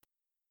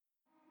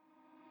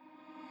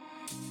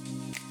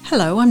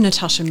Hello, I'm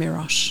Natasha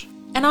Mirosh.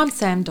 And I'm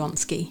Sam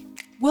Donsky.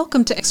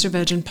 Welcome to Extra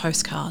Virgin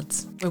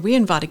Postcards, where we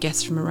invite a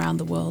guest from around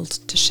the world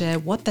to share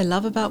what they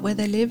love about where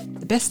they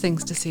live, the best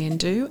things to see and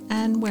do,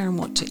 and where and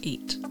what to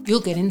eat. You'll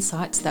get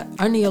insights that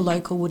only a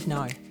local would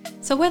know.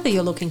 So whether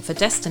you're looking for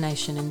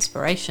destination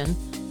inspiration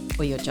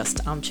or you're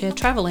just armchair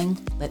travelling,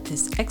 let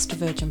this Extra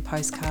Virgin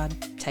postcard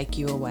take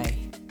you away.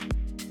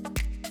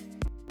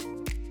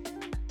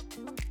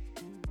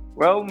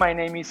 Well, my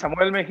name is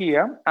Samuel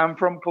Mejia. I'm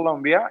from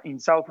Colombia in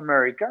South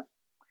America.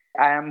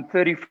 I am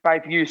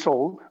 35 years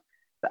old.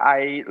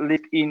 I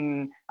live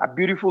in a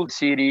beautiful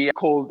city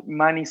called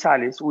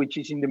Manizales, which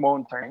is in the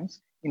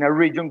mountains, in a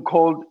region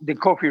called the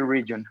Coffee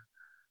Region.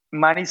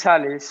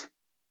 Manizales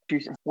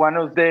is one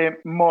of the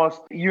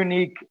most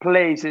unique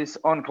places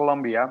on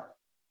Colombia.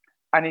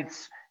 And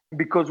it's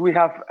because we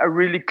have a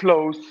really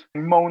close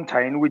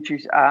mountain, which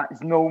is a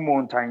snow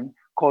mountain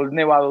called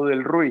Nevado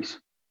del Ruiz.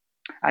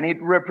 And it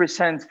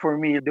represents for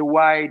me the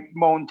white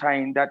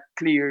mountain that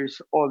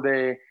clears all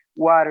the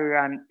water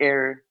and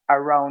air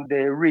around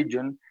the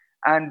region.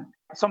 And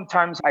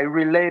sometimes I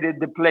related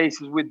the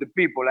places with the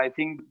people. I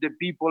think the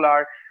people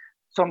are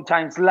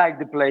sometimes like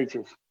the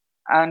places.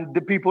 And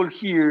the people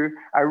here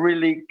are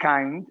really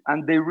kind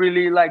and they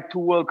really like to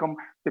welcome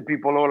the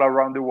people all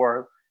around the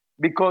world.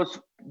 Because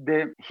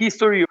the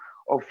history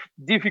of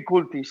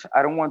difficulties,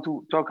 I don't want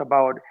to talk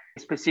about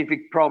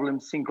specific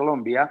problems in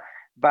Colombia,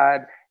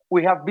 but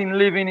we have been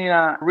living in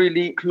a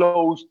really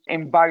closed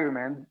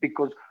environment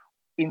because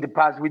in the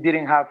past we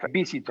didn't have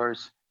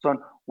visitors. So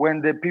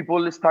when the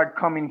people start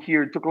coming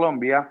here to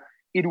Colombia,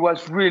 it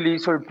was really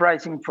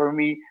surprising for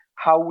me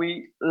how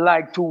we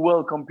like to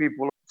welcome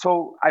people.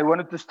 So I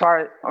wanted to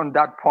start on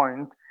that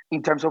point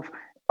in terms of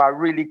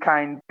really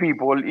kind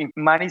people. In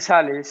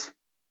Manizales,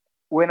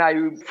 when I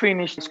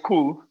finished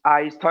school,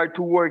 I started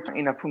to work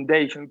in a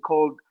foundation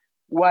called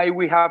Why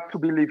We Have to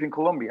Believe in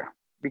Colombia,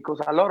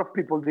 because a lot of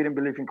people didn't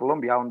believe in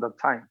Colombia on that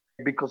time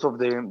because of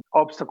the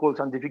obstacles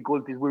and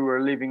difficulties we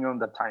were living on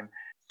that time.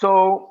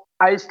 So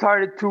I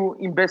started to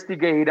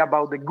investigate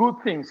about the good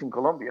things in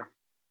Colombia.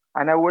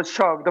 And I was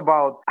shocked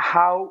about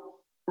how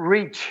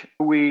rich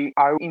we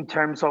are in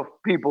terms of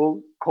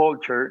people,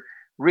 culture,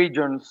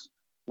 regions,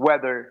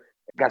 weather,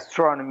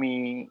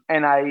 gastronomy.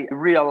 And I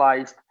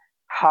realized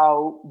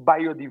how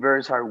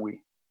biodiverse are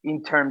we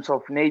in terms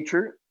of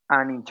nature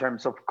and in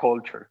terms of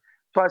culture.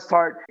 So I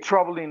started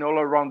traveling all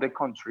around the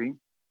country.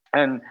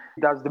 And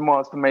that's the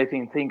most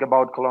amazing thing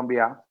about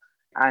Colombia.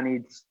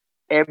 And it's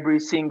every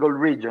single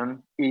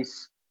region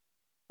is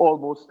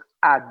almost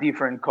a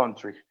different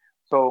country.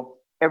 So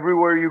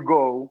everywhere you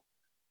go,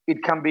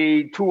 it can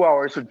be 2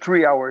 hours or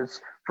 3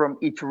 hours from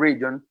each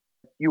region.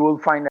 You will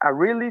find a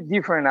really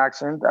different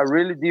accent, a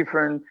really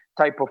different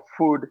type of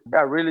food,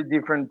 a really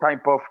different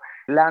type of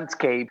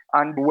landscape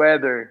and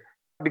weather,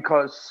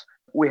 because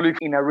we live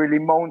in a really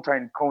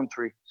mountain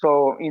country.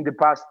 So in the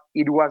past,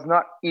 it was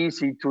not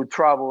easy to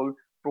travel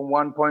from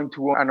one point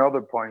to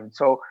another point.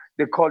 So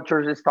the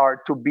cultures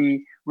start to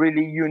be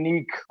really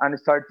unique and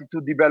started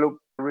to develop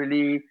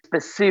really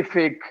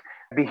specific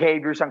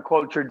behaviors and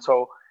cultures.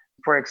 So,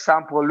 for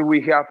example,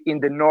 we have in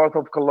the north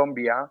of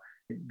Colombia,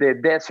 the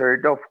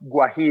desert of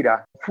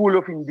Guajira, full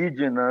of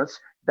indigenous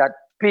that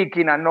speak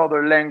in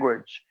another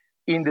language.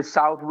 In the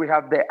south, we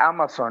have the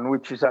Amazon,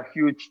 which is a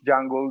huge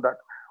jungle that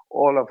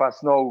all of us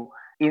know.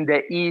 In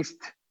the east,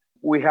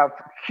 we have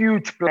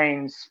huge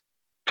plains,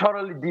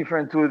 totally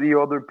different to the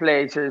other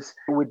places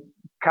with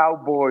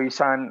cowboys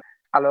and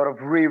a lot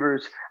of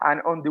rivers.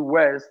 And on the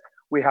west,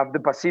 we have the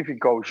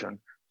Pacific Ocean.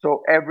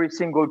 So every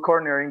single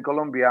corner in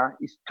Colombia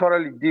is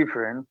totally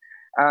different.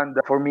 And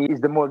for me,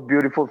 it's the most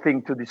beautiful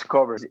thing to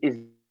discover. It's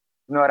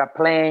not a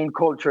plain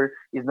culture.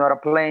 It's not a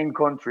plain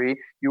country.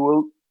 You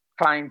will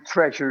find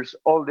treasures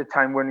all the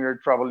time when you're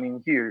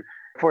traveling here.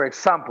 For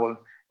example,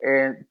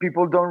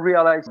 people don't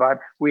realize, but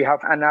we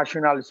have a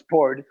national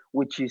sport,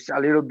 which is a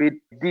little bit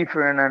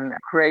different and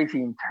crazy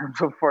in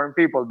terms of foreign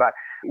people. But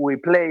we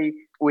play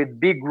with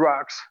big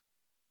rocks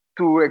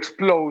to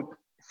explode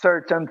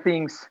certain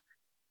things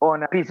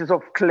on pieces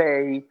of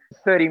clay,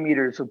 30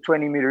 meters or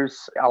 20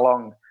 meters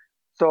long.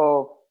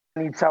 So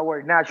it's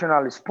our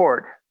national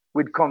sport,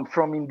 which comes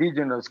from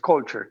indigenous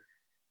culture.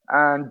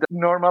 And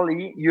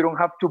normally you don't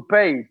have to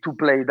pay to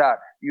play that.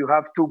 You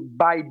have to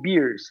buy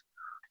beers.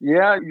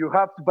 Yeah, you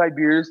have to buy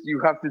beers,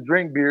 you have to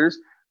drink beers,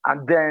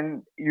 and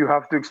then you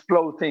have to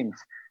explode things.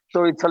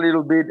 So it's a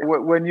little bit,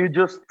 when you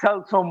just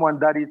tell someone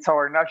that it's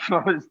our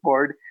national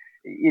sport,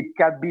 it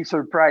can be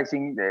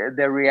surprising,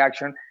 the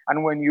reaction.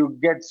 And when you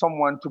get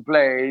someone to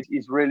play,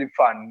 it's really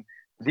fun.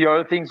 The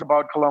other things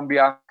about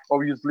Colombia,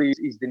 obviously,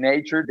 is the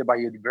nature, the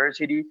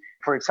biodiversity.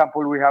 For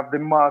example, we have the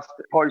most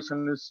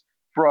poisonous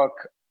frog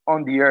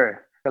on the earth,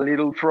 a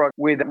little frog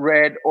with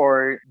red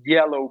or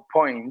yellow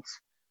points.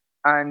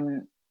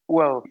 And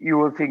well, you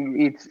will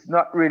think it's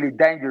not really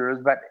dangerous,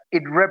 but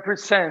it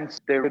represents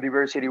the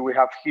diversity we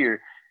have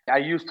here. I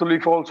used to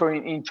live also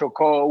in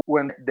Chocó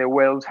when the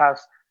whales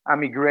has a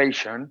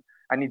migration,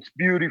 and it's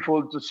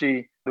beautiful to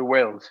see the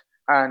whales.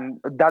 And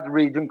that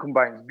region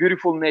combines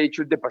beautiful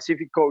nature, the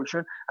Pacific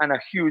Ocean, and a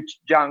huge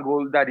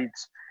jungle that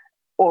it's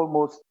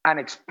almost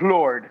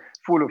unexplored,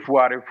 full of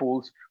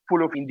waterfalls,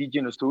 full of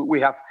indigenous too.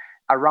 We have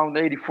around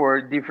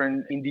 84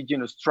 different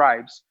indigenous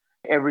tribes,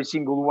 every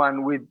single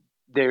one with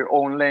their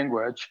own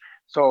language.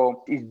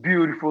 So it's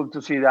beautiful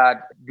to see that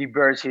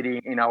diversity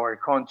in our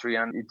country,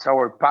 and it's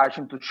our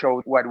passion to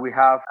show what we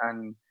have.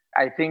 And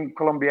I think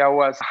Colombia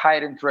was a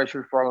hidden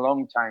treasure for a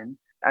long time,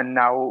 and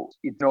now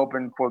it's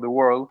open for the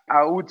world.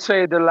 I would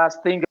say the last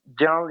thing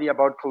generally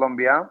about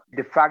Colombia,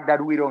 the fact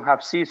that we don't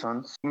have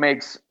seasons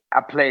makes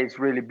a place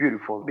really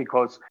beautiful,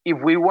 because if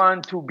we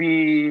want to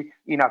be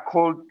in a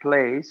cold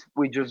place,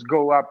 we just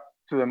go up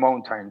to the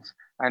mountains.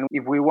 And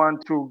if we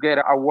want to get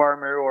a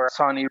warmer or a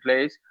sunny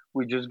place,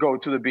 we just go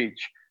to the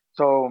beach.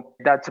 So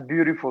that's a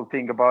beautiful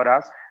thing about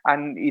us.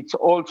 And it's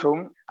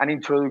also an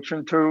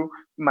introduction to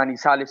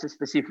Manizales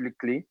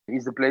specifically,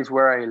 is the place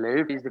where I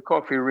live, is the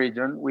coffee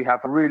region. We have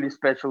a really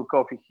special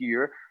coffee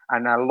here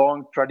and a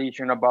long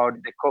tradition about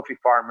the coffee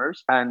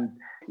farmers. And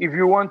if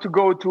you want to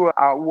go to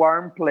a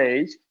warm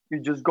place,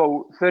 you just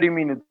go 30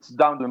 minutes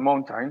down the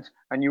mountains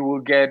and you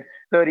will get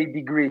 30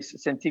 degrees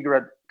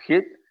centigrade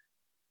heat.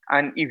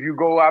 And if you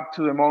go up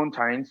to the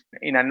mountains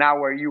in an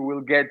hour, you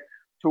will get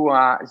to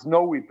a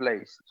snowy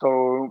place.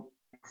 So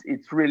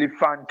it's really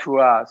fun to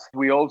us.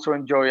 We also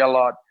enjoy a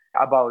lot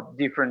about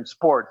different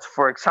sports.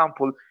 For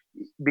example,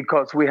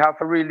 because we have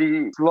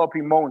really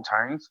slopey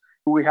mountains,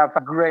 we have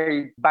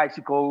great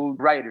bicycle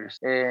riders,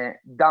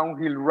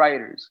 downhill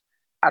riders.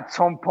 At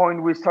some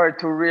point, we start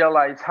to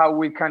realize how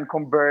we can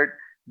convert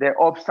the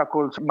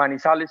obstacles.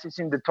 Manizales is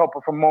in the top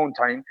of a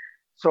mountain,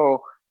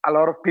 so a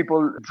lot of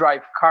people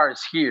drive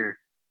cars here.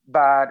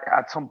 But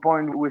at some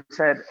point we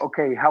said,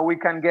 okay, how we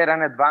can get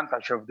an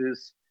advantage of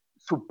these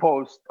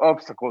supposed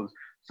obstacles.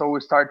 So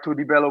we start to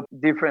develop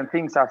different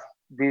things as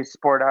this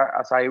sport,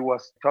 as I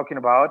was talking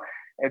about.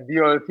 And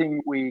the other thing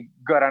we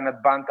got an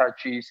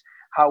advantage is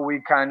how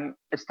we can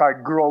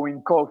start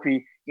growing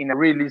coffee in a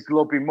really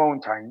slopey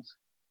mountains.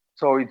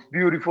 So it's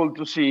beautiful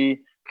to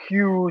see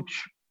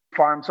huge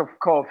farms of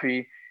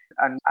coffee.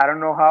 And I don't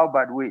know how,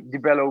 but we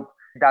develop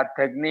that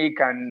technique,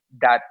 and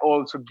that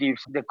also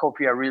gives the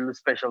coffee a really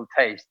special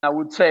taste. I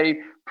would say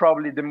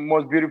probably the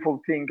most beautiful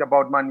thing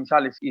about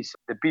Manizales is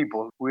the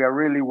people. We are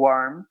really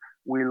warm.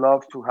 We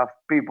love to have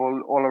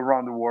people all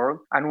around the world.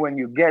 And when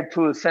you get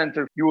to the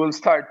center, you will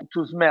start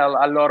to smell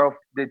a lot of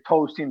the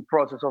toasting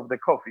process of the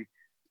coffee.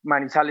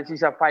 Manizales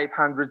is a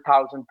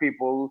 500,000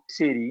 people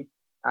city,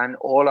 and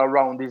all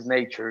around is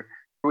nature.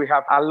 We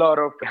have a lot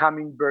of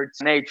hummingbirds.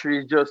 Nature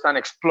is just an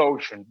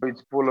explosion.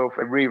 It's full of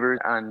rivers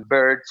and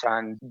birds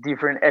and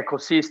different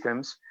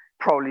ecosystems.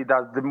 Probably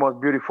that's the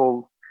most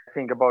beautiful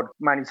thing about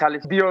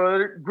Manizales. The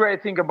other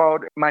great thing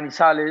about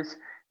Manizales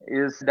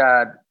is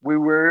that we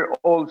were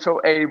also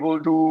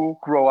able to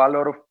grow a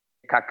lot of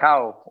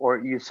cacao,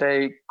 or you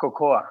say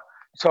cocoa.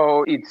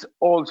 So it's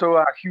also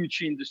a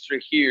huge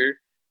industry here.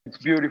 It's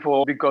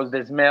beautiful because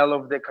the smell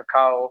of the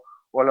cacao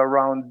all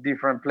around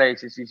different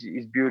places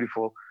is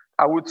beautiful.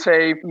 I would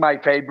say my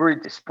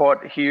favorite spot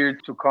here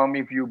to come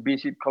if you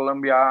visit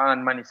Colombia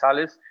and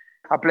Manizales,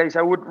 a place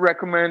I would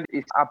recommend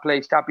is a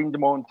place up in the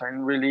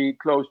mountain, really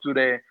close to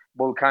the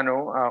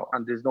volcano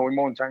and the snowy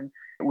mountain,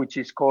 which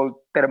is called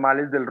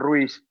Termales del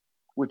Ruiz,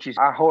 which is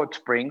a hot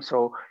spring.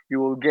 So you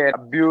will get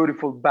a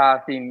beautiful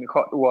bath in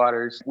hot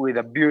waters with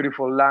a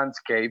beautiful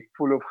landscape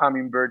full of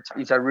hummingbirds.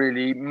 It's a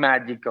really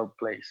magical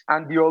place.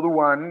 And the other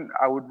one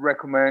I would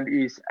recommend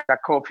is a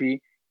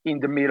coffee in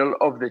the middle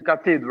of the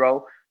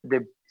cathedral.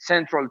 The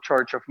central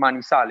church of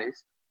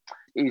Manizales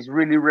is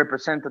really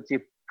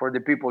representative for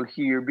the people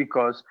here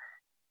because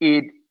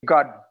it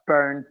got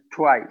burned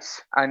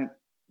twice and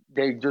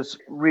they just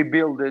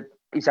rebuilt it.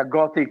 It's a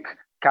Gothic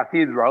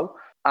cathedral,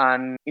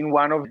 and in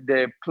one of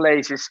the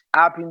places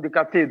up in the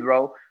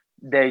cathedral,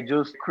 they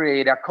just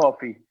create a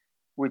coffee,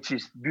 which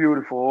is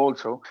beautiful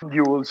also.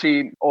 You will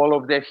see all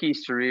of the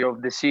history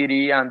of the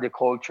city and the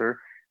culture,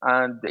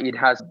 and it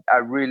has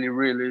a really,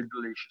 really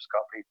delicious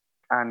coffee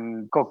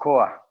and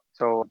cocoa.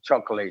 So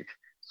chocolate.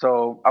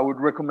 So I would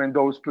recommend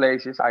those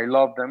places. I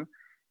love them.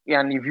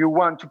 And if you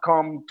want to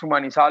come to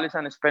Manizales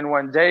and spend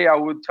one day, I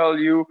would tell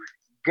you,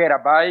 get a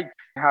bike,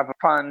 have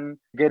fun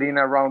getting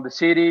around the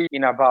city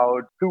in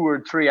about 2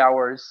 or 3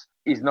 hours.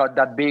 It's not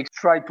that big.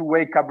 Try to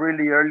wake up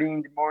really early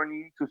in the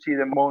morning to see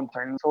the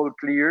mountains all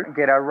clear.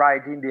 Get a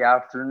ride in the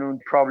afternoon,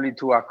 probably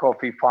to a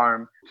coffee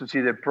farm to see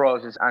the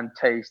process and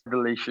taste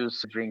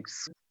delicious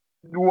drinks.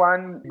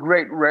 One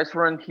great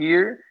restaurant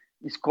here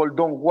is called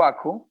Don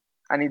Huaco,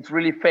 and it's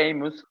really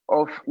famous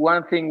of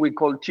one thing we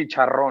call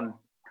chicharrón.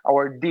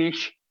 Our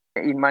dish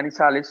in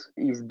Manizales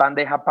is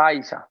bandeja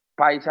paisa.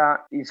 Paisa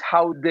is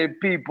how the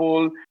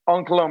people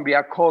on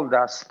Colombia called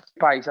us.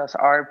 Paisas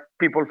are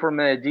people from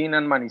Medellin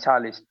and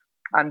Manizales.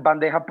 And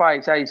bandeja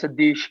paisa is a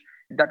dish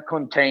that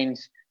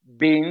contains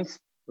beans,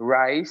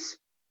 rice,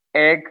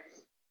 egg,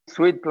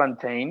 sweet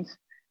plantains,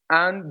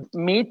 and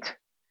meat,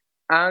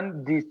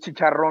 and this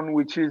chicharrón,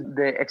 which is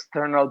the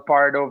external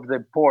part of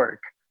the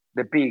pork,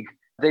 the pig.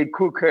 They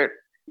cook it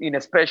in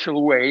a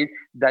special way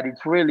that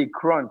it's really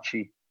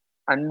crunchy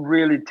and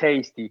really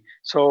tasty.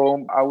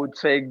 So I would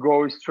say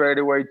go straight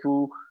away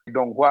to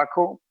Don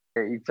Juaco.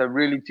 It's a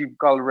really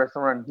typical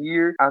restaurant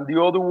here. And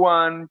the other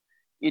one,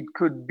 it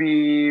could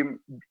be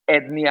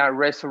Etnia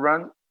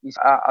restaurant. It's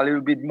a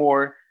little bit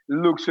more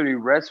luxury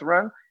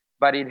restaurant,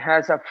 but it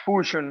has a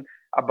fusion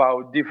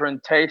about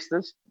different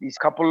tastes. It's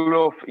a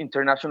couple of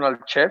international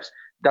chefs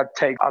that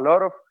take a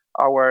lot of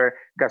our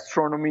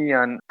gastronomy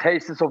and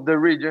tastes of the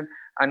region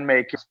and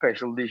make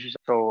special dishes.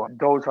 So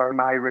those are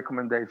my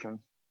recommendations,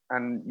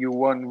 and you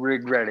won't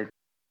regret it.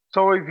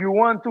 So if you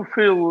want to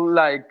feel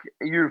like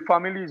your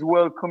family is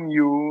welcome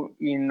you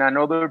in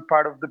another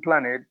part of the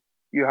planet,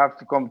 you have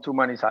to come to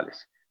Manizales.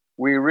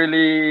 We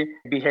really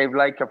behave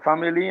like a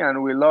family,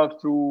 and we love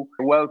to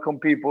welcome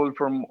people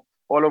from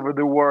all over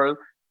the world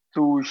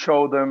to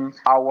show them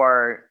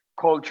our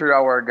culture,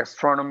 our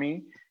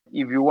gastronomy.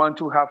 If you want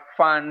to have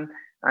fun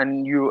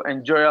and you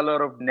enjoy a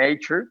lot of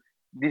nature,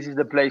 this is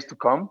the place to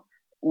come.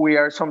 We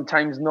are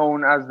sometimes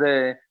known as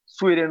the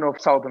Sweden of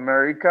South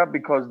America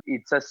because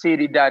it's a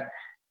city that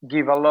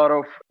give a lot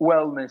of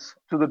wellness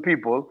to the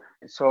people.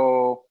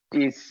 So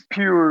it's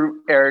pure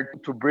air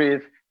to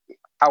breathe.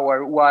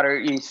 Our water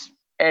is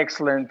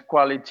excellent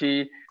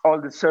quality. All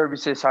the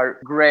services are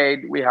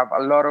great. We have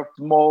a lot of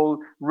small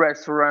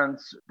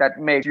restaurants that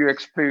make your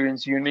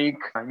experience unique.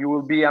 You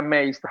will be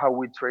amazed how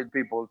we treat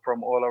people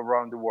from all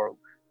around the world.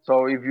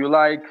 So if you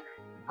like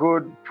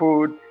good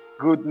food,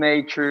 good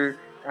nature,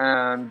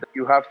 and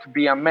you have to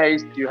be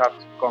amazed, you have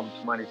to come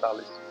to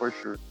Manizales for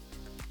sure.